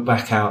go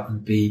back out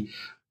and be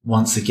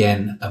once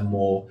again a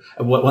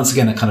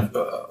kind of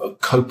a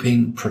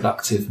coping,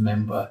 productive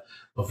member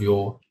of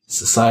your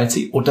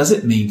society? Or does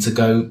it mean to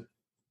go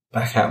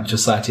back out into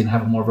society and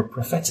have a more of a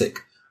prophetic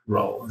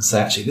role and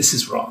say, actually, this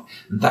is wrong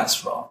and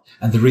that's wrong.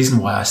 And the reason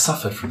why I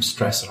suffer from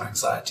stress or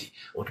anxiety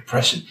or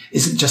depression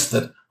isn't just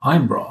that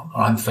I'm wrong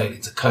or I'm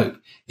failing to cope,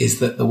 is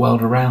that the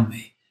world around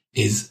me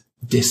is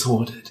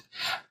disordered.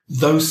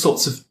 Those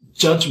sorts of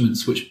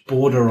judgments which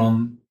border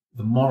on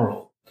the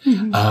moral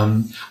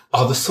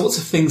are the sorts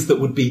of things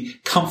that would be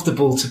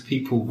comfortable to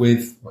people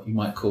with what you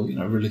might call,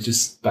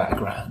 religious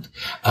background,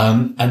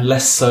 and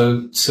less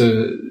so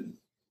to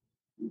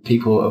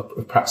people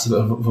of perhaps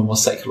of a more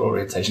secular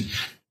orientation.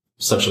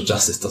 Social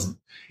justice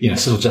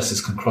social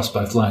justice can cross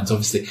both lines,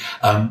 obviously.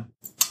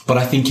 But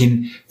I think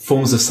in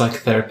forms of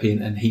psychotherapy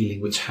and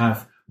healing, which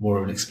have more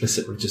of an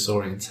explicit religious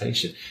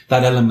orientation,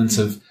 that element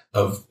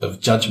of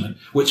judgment,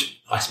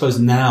 which I suppose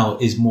now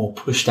is more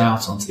pushed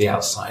out onto the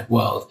outside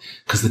world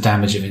because the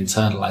damage of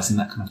internalizing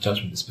that kind of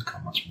judgment has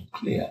become much more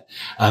clear.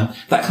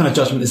 That kind of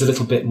judgment is a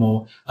little bit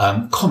more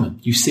common.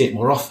 You see it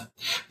more often.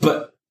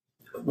 But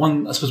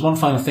one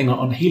final thing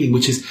on healing,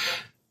 which is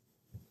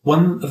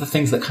one of the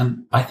things that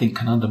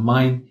can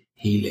undermine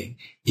healing,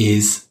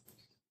 is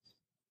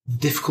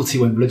difficulty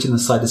when religion and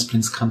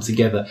Psy-Disciplines come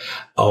together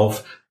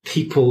of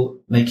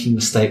people making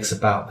mistakes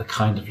about the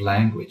kind of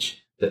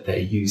language that they're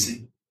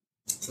using.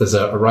 So there's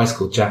a writer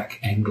called Jack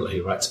Engler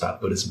who writes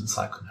about Buddhism and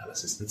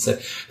psychoanalysis that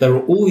said there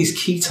are all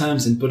these key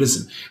terms in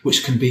Buddhism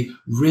which can be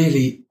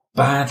really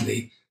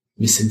badly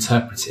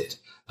misinterpreted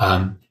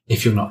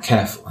if you're not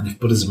careful, and if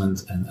Buddhism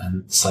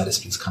and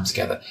Psy-Disciplines come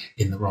together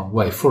in the wrong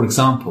way. For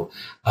example,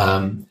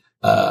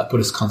 a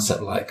Buddhist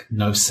concept like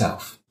no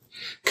self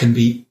can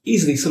be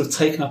easily sort of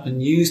taken up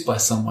and used by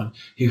someone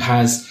who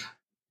has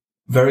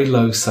very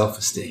low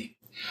self-esteem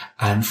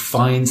and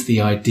finds the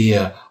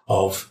idea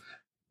of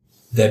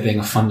there being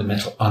a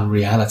fundamental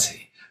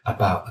unreality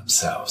about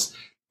themselves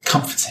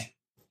comforting.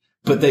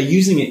 But they're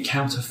using it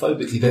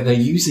counterphobically. They're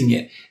using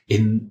it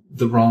in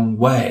the wrong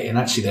way. And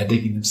actually they're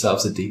digging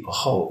themselves a deeper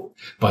hole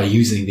by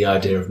using the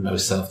idea of no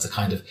self to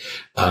kind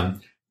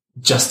of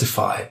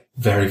justify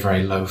very,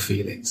 very low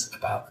feelings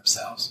about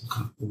themselves and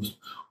kind of almost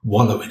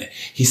wallow in it.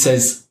 He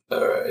says,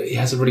 he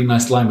has a really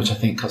nice line, which I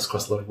think cuts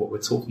across a lot of what we're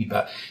talking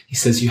about. He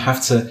says, you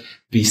have to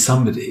be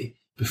somebody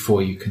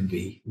before you can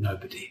be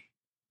nobody.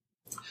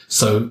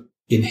 So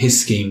in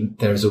his scheme,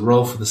 there is a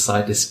role for the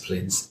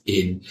Psy-Disciplines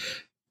in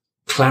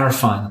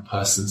clarifying a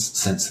person's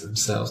sense of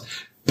themselves,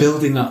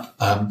 building up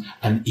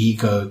an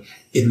ego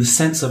in the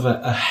sense of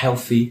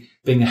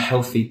being a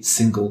healthy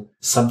single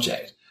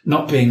subject,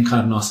 not being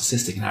kind of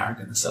narcissistic and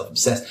arrogant and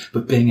self-obsessed,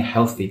 but being a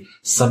healthy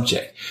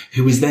subject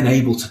who is then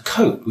able to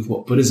cope with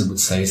what Buddhism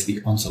would say is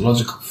the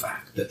ontological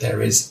fact that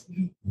there is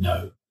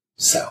no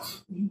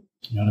self. You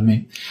know what I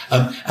mean?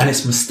 And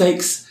it's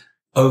mistakes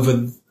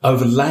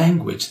over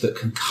language that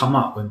can come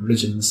up when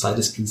religion and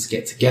Psy-Disciplines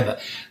get together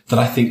that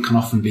I think can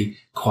often be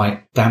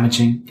quite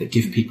damaging, that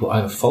give people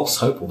either false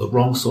hope or the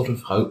wrong sort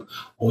of hope,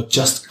 or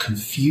just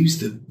confuse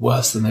them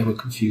worse than they were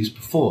confused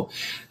before,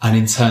 and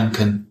in turn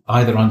can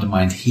either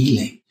undermine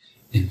healing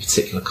in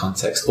particular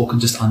context or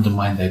can just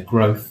undermine their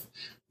growth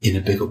in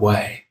a bigger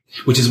way,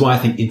 which is why I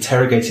think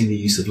interrogating the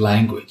use of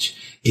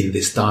language in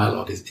this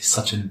dialogue is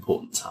such an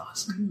important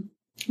task.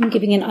 I'm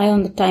keeping an eye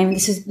on the time.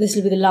 This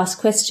will be the last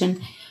question.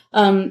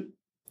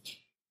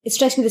 It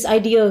strikes me this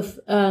idea of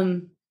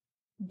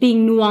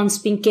being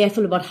nuanced, being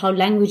careful about how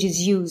language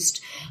is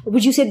used.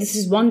 Would you say this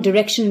is one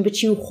direction in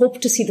which you hope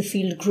to see the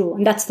field grow?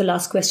 And that's the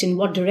last question.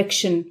 What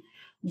direction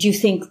do you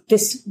think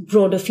this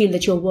broader field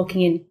that you're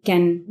working in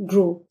can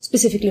grow?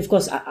 Specifically, of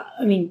course,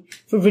 I mean,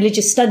 for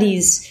religious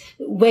studies,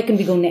 where can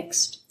we go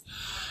next?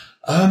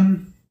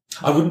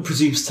 I wouldn't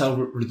presume to tell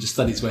religious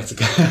studies where to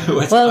go.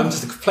 I'm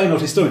just a plain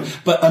old historian.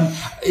 But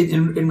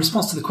in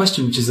response to the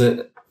question, which is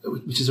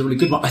a really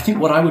good one, I think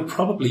what I would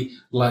probably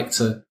like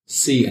to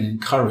see and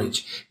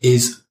encourage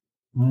is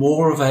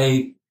more of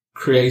a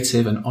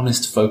creative and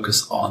honest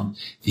focus on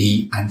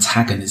the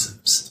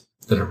antagonisms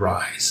that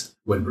arise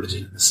when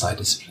religion and the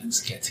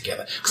Psy-Disciplines get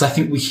together. Because I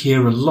think we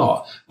hear a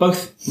lot,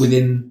 both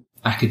within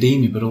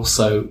academia, but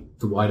also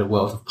the wider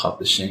world of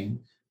publishing,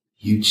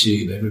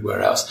 YouTube,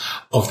 everywhere else,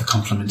 of the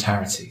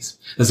complementarities.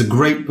 There's a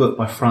great book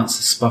by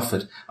Francis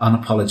Spufford,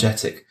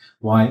 Unapologetic,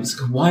 Why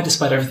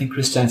despite everything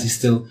Christianity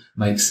still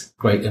makes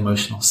great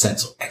emotional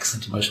sense, or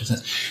excellent emotional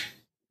sense.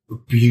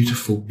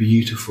 Beautiful,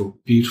 beautiful,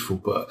 beautiful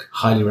book.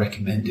 Highly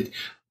recommended.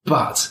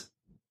 But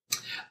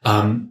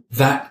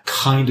that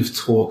kind of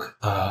talk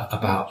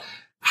about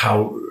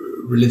how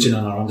religion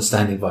and our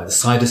understanding by the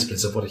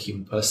Psy-Disciplines of what a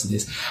human person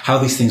is, how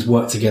these things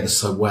work together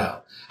so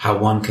well, how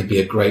one can be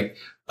a great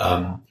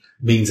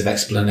means of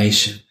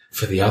explanation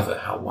for the other,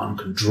 how one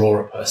can draw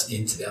a person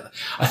into the other.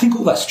 I think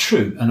all that's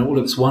true and all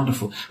of it's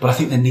wonderful, but I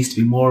think there needs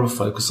to be more of a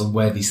focus on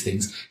where these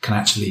things can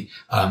actually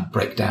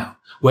break down,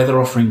 where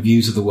they're offering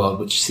views of the world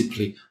which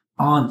simply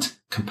aren't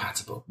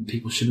compatible and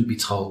people shouldn't be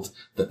told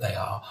that they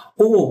are,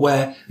 or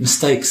where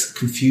mistakes,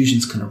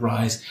 confusions can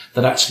arise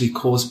that actually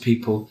cause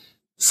people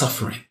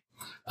suffering.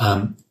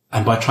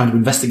 And by trying to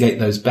investigate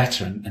those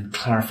better and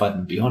clarify them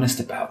and be honest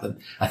about them,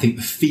 I think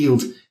the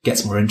field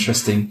gets more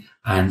interesting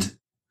and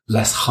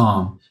less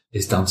harm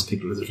is done to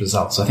people as a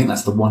result. So I think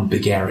that's the one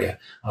big area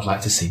I'd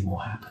like to see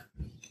more happen.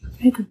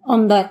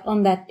 On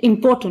that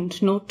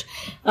important note,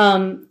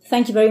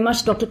 thank you very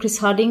much, Dr. Chris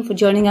Harding, for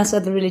joining us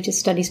at the Religious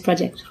Studies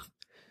Project.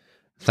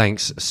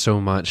 Thanks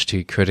so much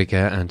to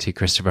Critica and to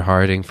Christopher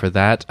Harding for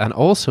that. And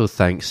also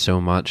thanks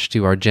so much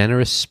to our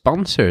generous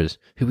sponsors,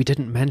 who we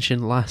didn't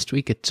mention last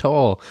week at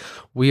all.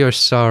 We are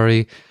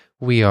sorry.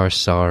 We are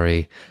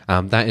sorry.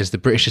 That is the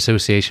British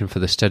Association for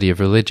the Study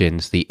of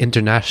Religions, the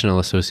International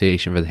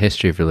Association for the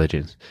History of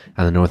Religions,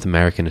 and the North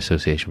American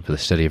Association for the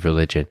Study of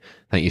Religion.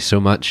 Thank you so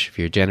much for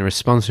your generous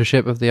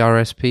sponsorship of the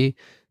RSP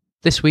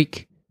this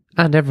week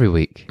and every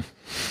week.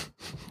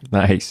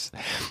 Nice.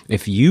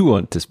 If you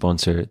want to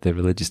sponsor the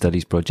Religious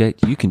Studies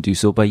Project, you can do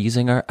so by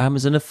using our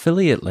Amazon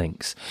affiliate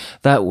links.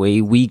 That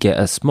way we get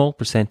a small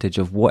percentage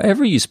of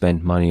whatever you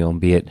spend money on,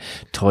 be it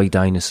toy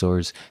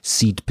dinosaurs,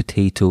 seed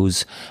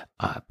potatoes,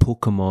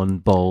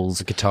 Pokemon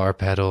balls, Guitar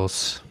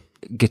pedals.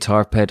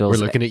 We're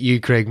looking at you,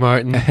 Craig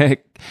Martin.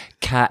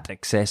 Cat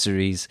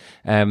accessories.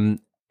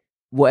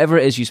 Whatever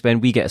it is you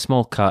spend, we get a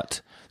small cut.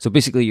 So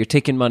basically you're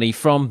taking money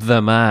from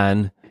the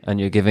man and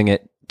you're giving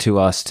it to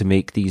us to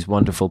make these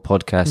wonderful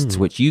podcasts,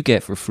 which you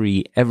get for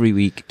free every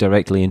week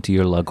directly into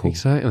your lug hole.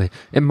 Exactly.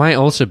 It might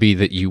also be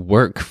that you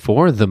work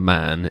for the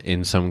man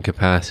in some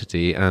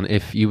capacity, and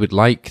if you would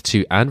like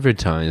to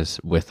advertise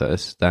with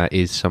us, that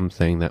is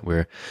something that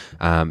we're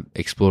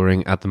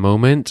exploring at the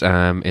moment.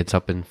 It's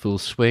up in full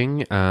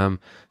swing.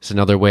 It's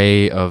another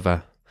way of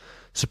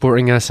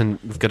supporting us, and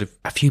we've got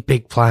a few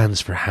big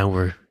plans for how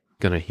we're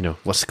gonna,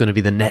 what's going to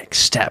be the next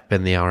step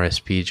in the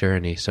RSP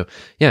journey. So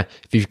yeah,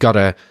 if you've got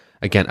a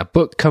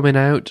book coming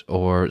out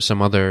or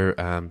some other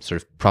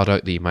sort of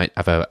product that you might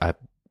have a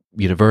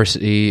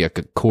university, a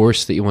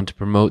course that you want to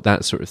promote,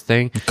 that sort of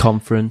thing.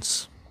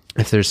 Conference.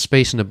 If there's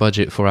space in the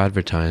budget for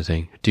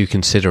advertising, do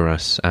consider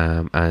us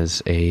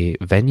as a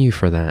venue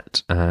for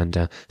that.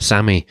 And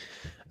Sammy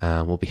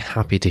will be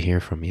happy to hear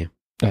from you.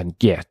 And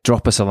yeah,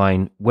 drop us a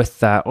line with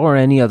that or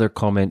any other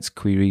comments,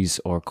 queries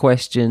or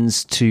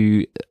questions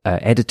to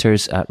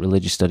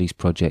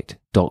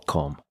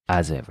editors@religiousstudiesproject.com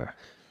as ever.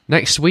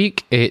 Next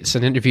week, it's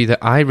an interview that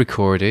I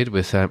recorded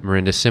with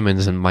Mirinda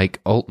Simmons and Mike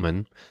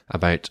Altman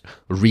about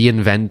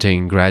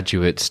reinventing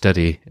graduate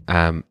study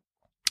in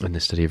the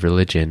study of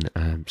religion.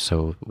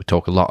 So we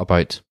talk a lot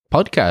about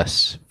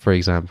podcasts, for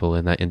example,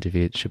 in that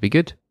interview. It should be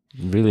good.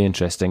 Really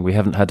interesting. We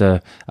haven't had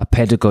a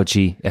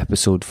pedagogy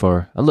episode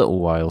for a little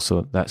while,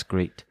 so that's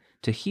great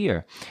to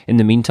hear. In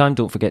the meantime,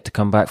 don't forget to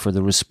come back for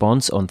the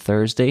response on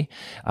Thursday.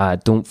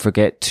 Don't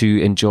forget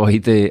to enjoy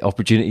the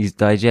Opportunities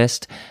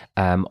Digest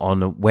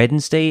on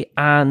Wednesday,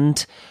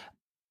 and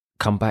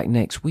come back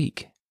next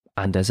week.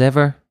 And as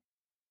ever,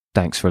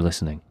 thanks for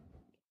listening.